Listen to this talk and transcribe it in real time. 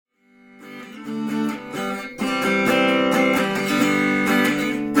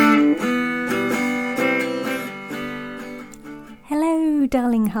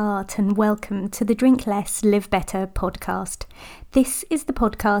heart and welcome to the Drink Less, Live Better podcast. This is the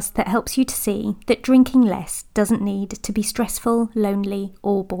podcast that helps you to see that drinking less doesn't need to be stressful, lonely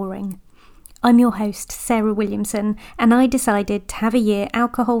or boring. I'm your host, Sarah Williamson, and I decided to have a year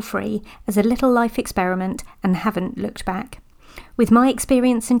alcohol-free as a little life experiment and haven't looked back. With my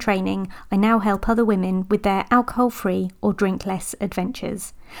experience and training, I now help other women with their alcohol-free or drink less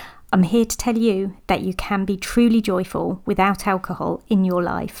adventures. I'm here to tell you that you can be truly joyful without alcohol in your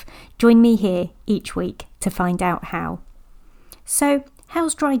life. Join me here each week to find out how. So,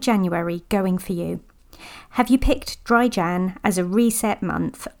 how's Dry January going for you? Have you picked Dry Jan as a reset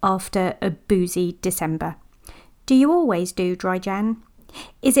month after a boozy December? Do you always do Dry Jan?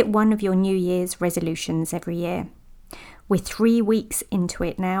 Is it one of your New Year's resolutions every year? We're 3 weeks into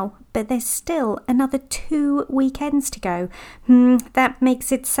it now, but there's still another 2 weekends to go. That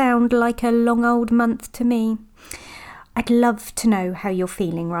makes it sound like a long old month to me. I'd love to know how you're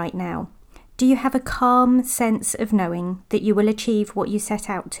feeling right now. Do you have a calm sense of knowing that you will achieve what you set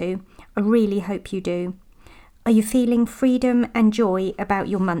out to? I really hope you do. Are you feeling freedom and joy about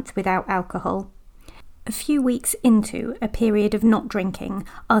your month without alcohol? A few weeks into a period of not drinking,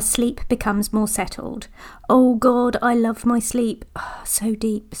 our sleep becomes more settled. Oh God, I love my sleep. So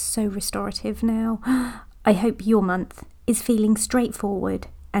deep, so restorative now. I hope your month is feeling straightforward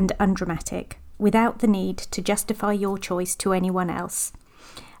and undramatic, without the need to justify your choice to anyone else.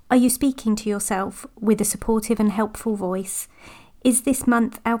 Are you speaking to yourself with a supportive and helpful voice? Is this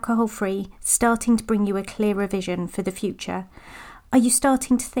month alcohol-free starting to bring you a clearer vision for the future? Are you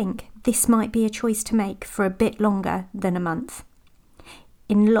starting to think this might be a choice to make for a bit longer than a month?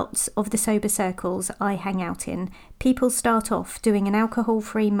 In lots of the sober circles I hang out in, people start off doing an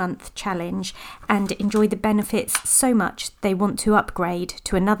alcohol-free month challenge and enjoy the benefits so much they want to upgrade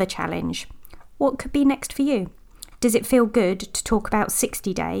to another challenge. What could be next for you? Does it feel good to talk about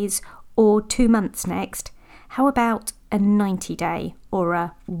 60 days or 2 months next? How about a 90-day or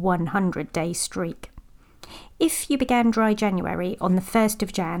a 100-day streak? If you began Dry January on the 1st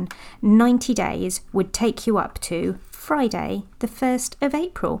of Jan, 90 days would take you up to Friday, the 1st of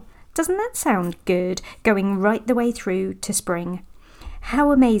April. Doesn't that sound good, going right the way through to spring?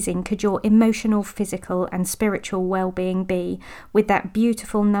 How amazing could your emotional, physical and spiritual well-being be with that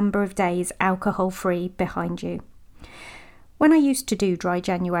beautiful number of days alcohol-free behind you? When I used to do Dry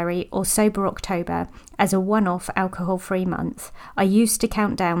January or Sober October as a one-off alcohol-free month, I used to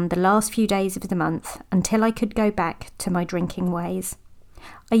count down the last few days of the month until I could go back to my drinking ways.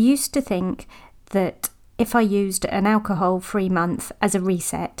 I used to think that if I used an alcohol-free month as a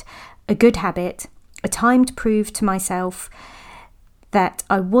reset, a good habit, a time to prove to myself that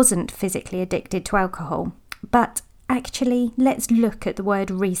I wasn't physically addicted to alcohol. But actually, let's look at the word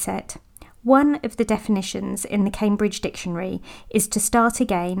reset. One of the definitions in the Cambridge Dictionary is to start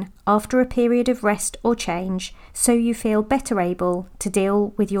again after a period of rest or change so you feel better able to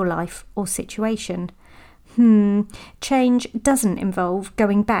deal with your life or situation. Change doesn't involve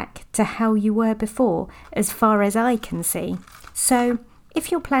going back to how you were before, as far as I can see. So, if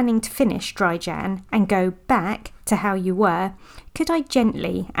you're planning to finish Dry Jan and go back to how you were, could I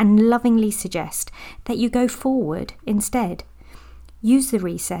gently and lovingly suggest that you go forward instead? Use the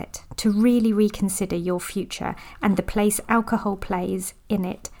reset to really reconsider your future and the place alcohol plays in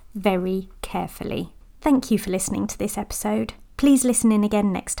it very carefully. Thank you for listening to this episode. Please listen in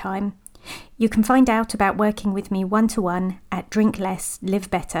again next time. You can find out about working with me one-to-one at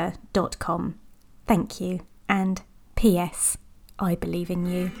drinklesslivebetter.com. Thank you, and P.S. I believe in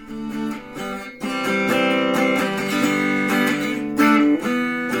you.